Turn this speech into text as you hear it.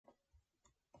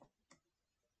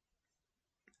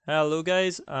Hello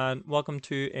guys and welcome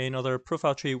to another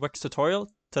ProfileTree Wix tutorial.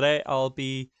 Today I'll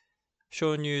be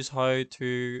showing you how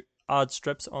to add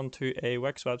strips onto a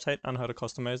Wix website and how to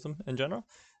customize them in general.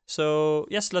 So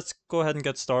yes, let's go ahead and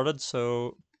get started.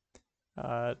 So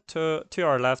to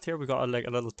our left here we got a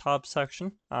little tab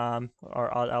section, our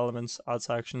add elements, add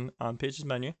section and pages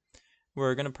menu.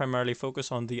 We're going to primarily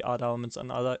focus on the add elements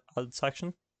and add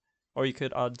section, or you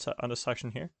could add a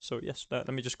section here. So yes, let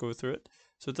me just go through it.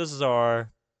 So this is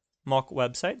our mock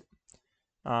website,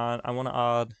 and I want to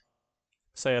add,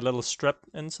 say, a little strip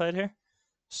inside here.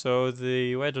 So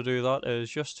the way to do that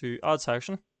is just to add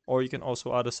section, or you can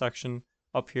also add a section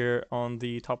up here on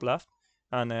the top left.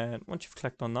 And then once you've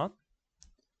clicked on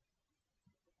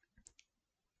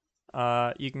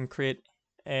that, you can create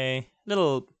a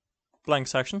little blank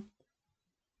section.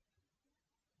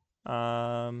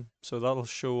 So that'll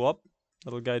show up,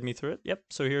 that'll guide me through it. Yep,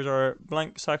 so here's our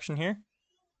blank section here.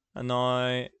 And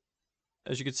now,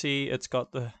 as you can see, it's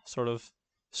got the sort of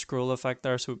scroll effect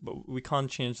there, so but we can't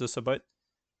change this about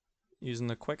using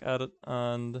the quick edit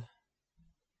and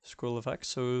scroll effect.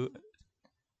 So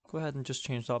go ahead and just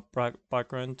change that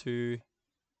background to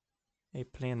a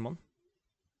plain one.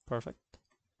 Perfect.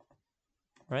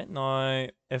 Right, now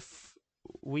if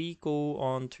we go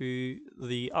on to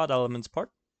the add elements part,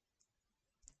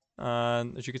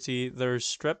 and as you can see there's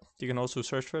strip. You can also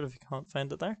search for it if you can't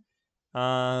find it there.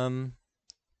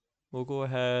 We'll go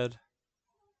ahead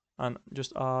and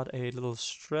just add a little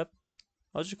strip.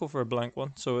 I'll just go for a blank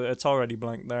one, so it's already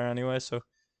blank there anyway, so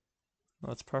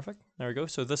that's perfect. There we go.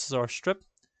 So this is our strip.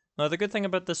 Now the good thing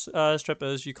about this strip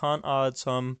is you can add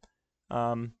some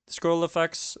scroll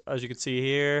effects, as you can see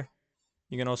here.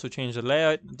 You can also change the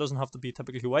layout. It doesn't have to be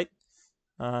typically white.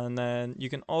 And then you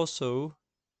can also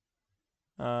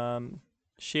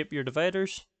shape your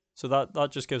dividers. So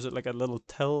that just gives it like a little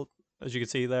tilt, as you can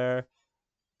see there.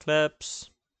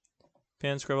 Clips,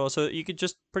 pen scribble. So you could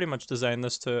just pretty much design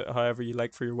this to however you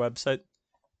like for your website.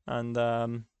 And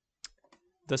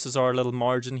this is our little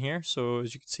margin here. So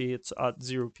as you can see, it's at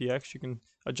 0px. You can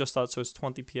adjust that so it's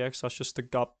 20px. That's just the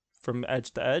gap from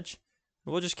edge to edge.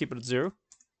 We'll just keep it at 0.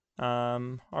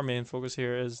 Our main focus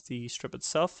here is the strip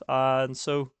itself. And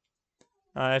so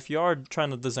if you are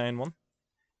trying to design one,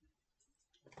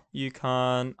 you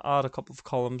can add a couple of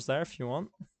columns there if you want.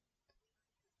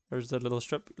 There's the little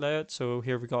strip layout. So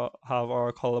here we have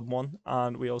our column 1,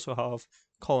 and we also have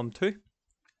column 2.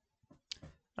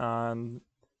 And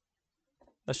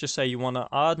let's just say you want to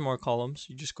add more columns.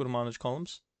 You just go to manage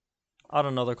columns, add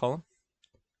another column,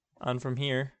 and from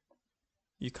here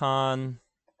you can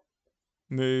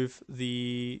move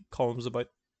the columns about.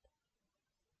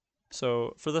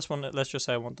 So for this one, let's just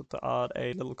say I wanted to add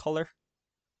a little color.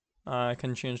 I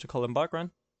can change the column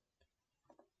background,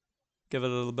 give it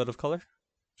a little bit of color,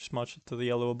 just match it to the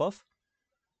yellow above.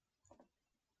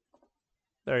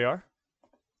 There you are.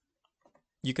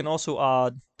 You can also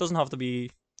add, doesn't have to be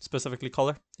specifically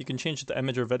color, you can change it to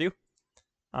image or video.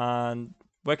 And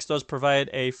Wix does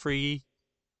provide a free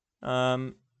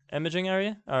imaging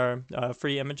area, or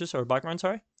free images or background,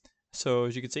 sorry. So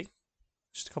as you can see,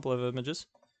 just a couple of images.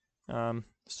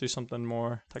 Let's do something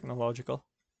more technological.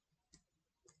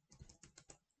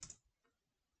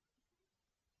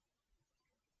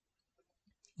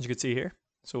 As you can see here,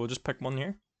 so we'll just pick one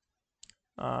here,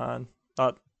 and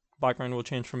that background will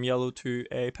change from yellow to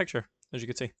a picture, as you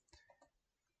can see.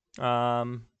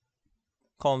 Column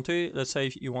 2, let's say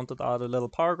if you wanted to add a little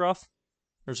paragraph,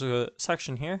 there's a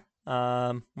section here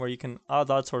where you can add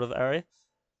that sort of area.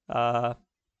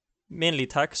 Mainly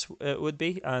text it would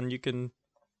be, and you can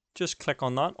just click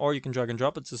on that, or you can drag and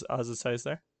drop it as it says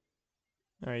there.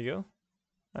 There you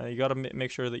go. You got to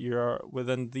make sure that you're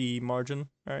within the margin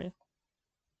area,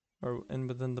 or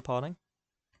within the padding.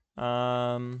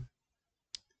 So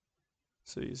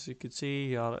as you can see,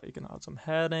 you can add some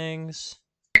headings.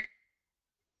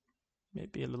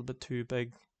 Maybe a little bit too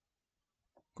big.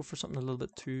 Go for something a little bit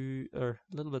a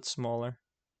little bit smaller.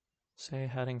 Say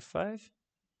heading 5.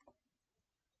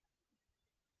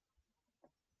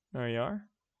 There you are.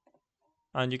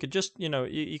 And you could just,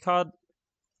 you could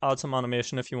add some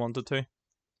animation if you wanted to,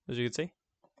 as you can see.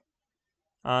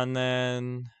 And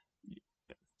then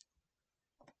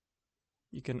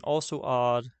you can also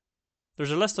add,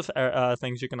 there's a list of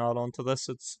things you can add onto this.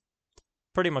 It's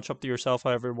pretty much up to yourself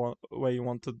however way you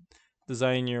want to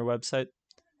design your website.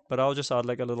 But I'll just add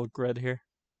like a little grid here,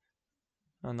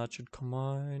 and that should come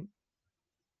out.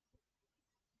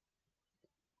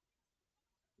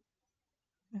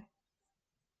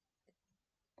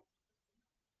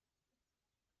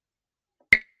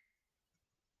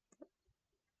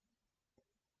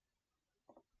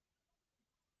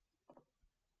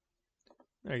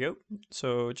 There you go.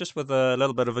 So just with a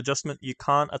little bit of adjustment, you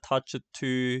can't attach it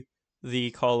to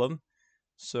the column.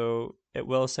 So it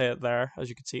will say it there, as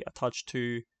you can see, attach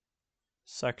to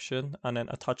section and then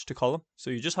attach to column.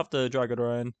 So you just have to drag it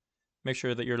around, make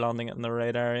sure that you're landing it in the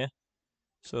right area.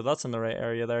 So that's in the right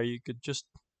area there. You could just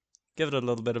give it a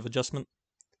little bit of adjustment.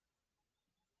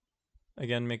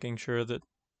 Again, making sure that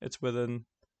it's within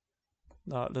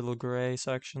that little gray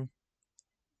section.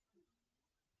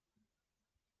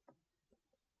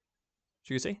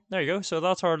 So you can see, there you go. So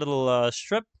that's our little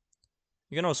strip.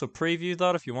 You can also preview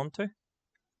that if you want to.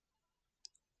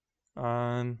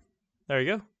 And there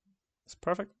you go. It's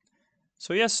perfect.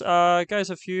 So yes, guys,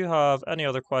 if you have any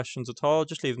other questions at all,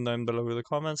 just leave them down below in the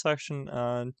comment section.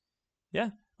 And yeah,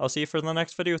 I'll see you for the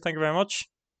next video. Thank you very much.